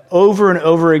that over and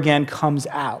over again comes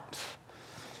out.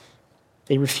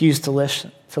 They refused to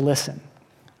listen.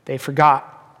 They forgot.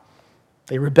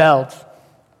 They rebelled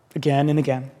again and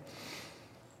again.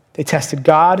 They tested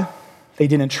God. They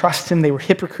didn't trust him. They were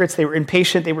hypocrites. They were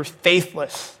impatient. They were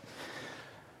faithless.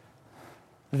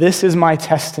 This is my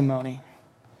testimony.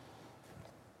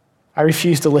 I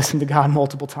refused to listen to God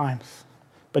multiple times,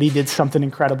 but he did something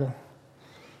incredible.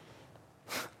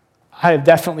 I have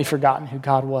definitely forgotten who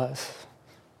God was.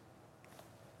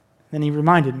 Then he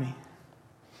reminded me.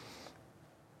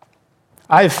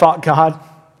 I have fought God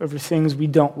over things we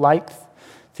don't like,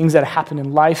 things that happen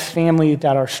in life, family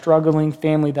that are struggling,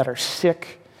 family that are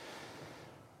sick.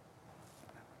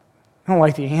 I don't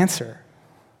like the answer.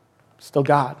 Still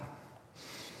God.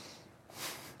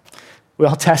 We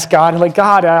all test God, like,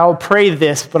 God, I'll pray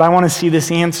this, but I want to see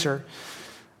this answer.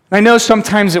 And I know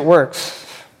sometimes it works.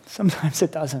 Sometimes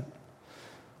it doesn't.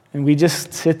 And we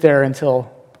just sit there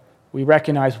until we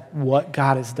recognize what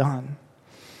God has done.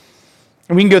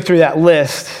 And we can go through that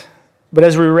list, But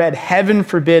as we read, heaven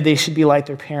forbid they should be like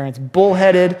their parents,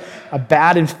 bullheaded, a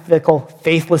bad and fickle,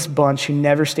 faithless bunch who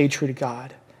never stay true to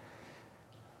God.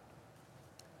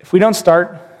 If we don't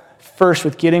start first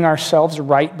with getting ourselves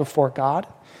right before God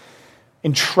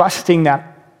and trusting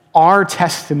that our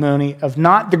testimony of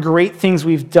not the great things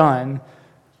we've done,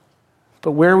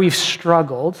 but where we've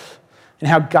struggled and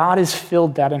how God has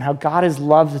filled that and how God has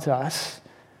loved us,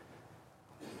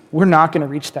 we're not going to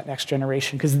reach that next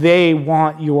generation because they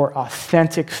want your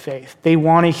authentic faith. They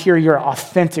want to hear your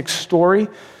authentic story.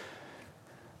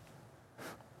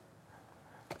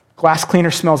 Glass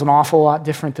cleaner smells an awful lot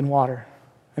different than water,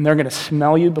 and they're going to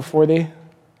smell you before they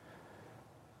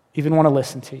even want to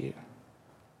listen to you.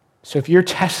 So if your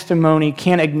testimony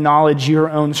can't acknowledge your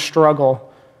own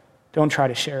struggle, don't try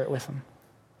to share it with them.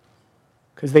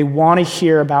 Because they want to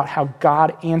hear about how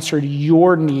God answered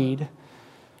your need,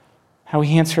 how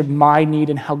he answered my need,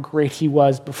 and how great he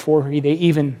was before they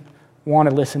even want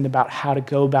to listen about how to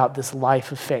go about this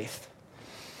life of faith.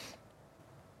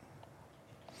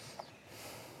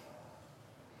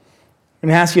 I'm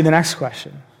going to ask you the next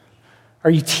question.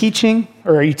 Are you teaching,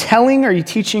 or are you telling, are you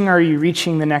teaching, or are you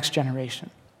reaching the next generation?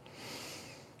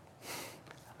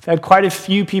 I've had quite a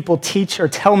few people teach or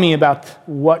tell me about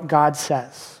what God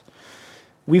says.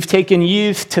 We've taken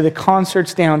youth to the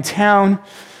concerts downtown,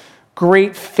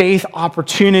 great faith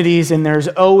opportunities, and there's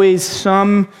always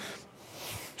someone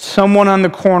on the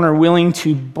corner willing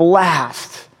to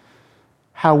blast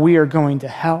how we are going to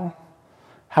hell,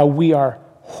 how we are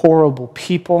horrible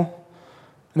people,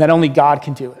 and that only God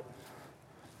can do it.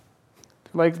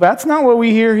 Like, that's not what we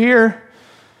hear here.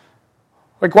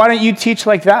 Like, why don't you teach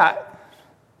like that?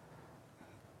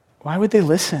 Why would they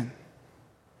listen?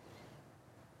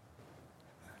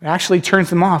 It actually turns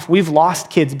them off. We've lost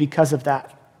kids because of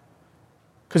that.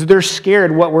 Because they're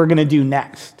scared what we're going to do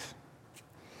next.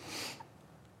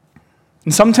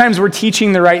 And sometimes we're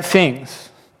teaching the right things.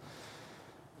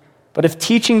 But if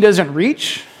teaching doesn't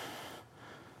reach,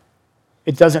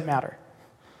 it doesn't matter.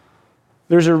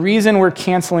 There's a reason we're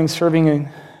canceling serving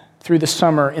through the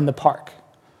summer in the park.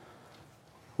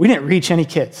 We didn't reach any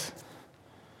kids.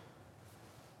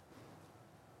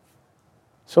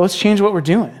 So let's change what we're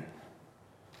doing.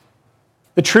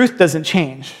 The truth doesn't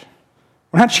change.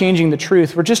 We're not changing the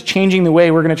truth. We're just changing the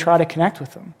way we're going to try to connect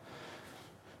with them.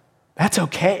 That's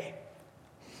okay.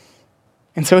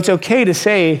 And so it's okay to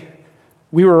say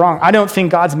we were wrong. I don't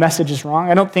think God's message is wrong.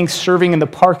 I don't think serving in the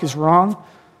park is wrong.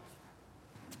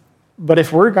 But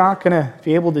if we're not going to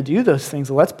be able to do those things,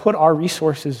 let's put our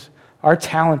resources, our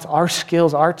talents, our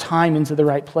skills, our time into the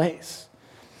right place.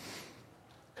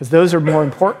 Because those are more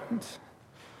important.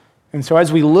 And so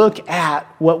as we look at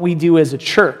what we do as a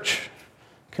church,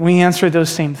 can we answer those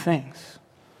same things?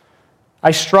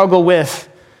 I struggle with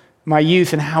my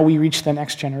youth and how we reach the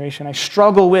next generation. I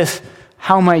struggle with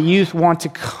how my youth want to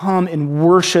come and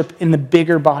worship in the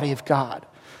bigger body of God.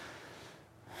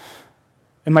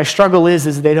 And my struggle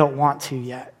is they don't want to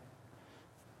yet.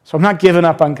 So I'm not giving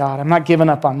up on God. I'm not giving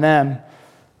up on them.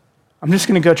 I'm just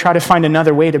going to go try to find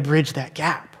another way to bridge that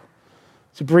gap.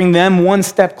 To bring them one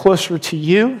step closer to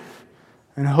you,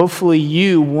 and hopefully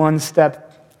you one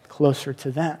step closer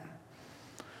to them.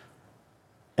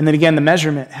 And then again, the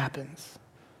measurement happens.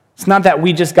 It's not that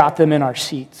we just got them in our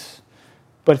seats,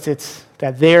 but it's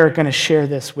that they're going to share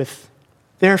this with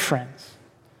their friends.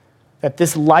 That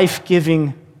this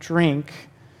life-giving drink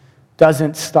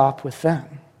doesn't stop with them.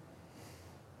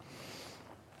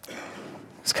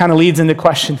 This kind of leads into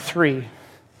question 3.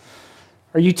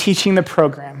 Are you teaching the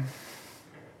program?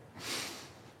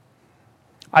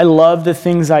 I love the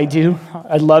things I do.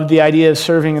 I love the idea of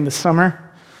serving in the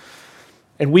summer.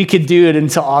 And we could do it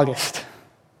until August.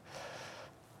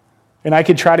 And I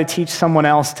could try to teach someone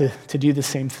else to do the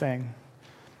same thing.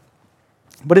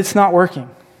 But it's not working.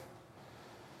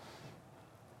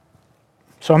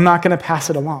 So I'm not going to pass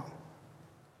it along.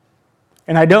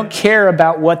 And I don't care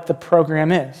about what the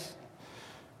program is.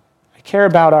 I care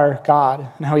about our God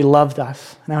and how he loved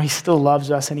us, and how he still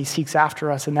loves us, and he seeks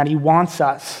after us, and that he wants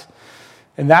us.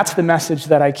 And that's the message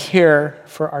that I care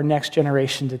for our next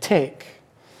generation to take.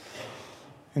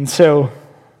 And so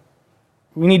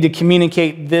we need to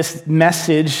communicate this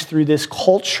message through this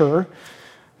culture,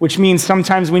 which means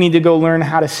sometimes we need to go learn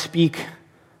how to speak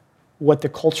what the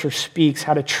culture speaks,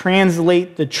 how to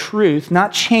translate the truth,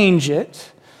 not change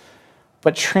it,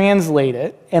 but translate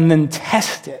it and then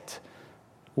test it.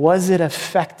 Was it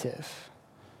effective?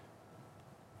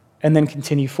 And then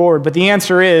continue forward. But the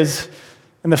answer is,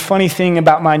 and the funny thing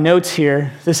about my notes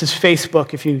here, this is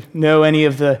Facebook, if you know any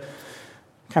of the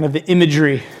kind of the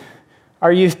imagery.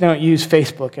 Our youth don't use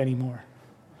Facebook anymore.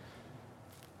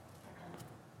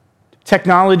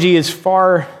 Technology is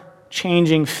far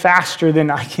changing faster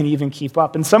than I can even keep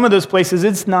up. In some of those places,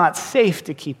 it's not safe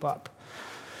to keep up.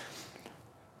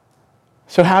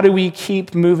 So how do we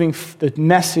keep moving the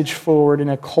message forward in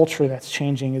a culture that's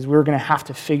changing is we're going to have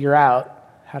to figure out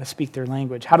how to speak their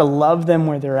language, how to love them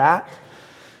where they're at,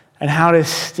 and how to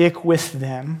stick with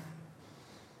them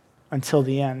until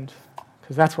the end.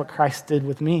 Because that's what Christ did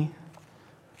with me.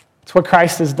 It's what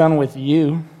Christ has done with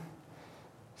you.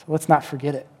 So let's not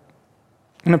forget it.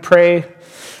 I'm going to pray,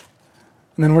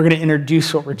 and then we're going to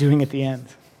introduce what we're doing at the end.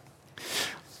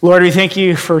 Lord, we thank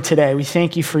you for today. We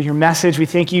thank you for your message. We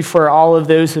thank you for all of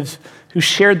those who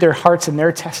shared their hearts and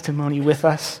their testimony with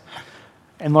us.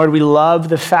 And Lord, we love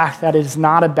the fact that it is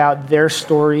not about their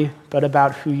story, but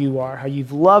about who you are, how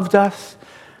you've loved us,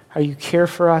 how you care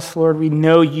for us. Lord, we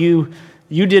know you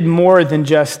did more than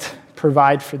just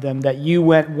provide for them, that you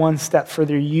went one step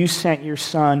further. You sent your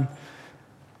Son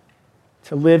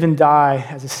to live and die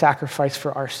as a sacrifice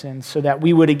for our sins so that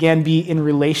we would again be in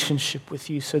relationship with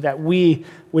you, so that we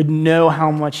would know how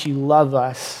much you love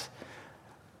us,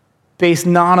 based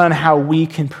not on how we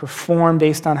can perform,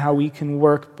 based on how we can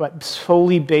work, but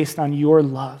solely based on your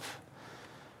love.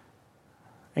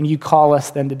 And you call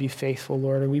us then to be faithful,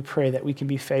 Lord, and we pray that we can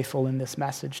be faithful in this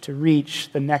message to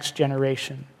reach the next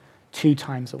generation 2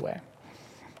 times away.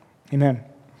 Amen.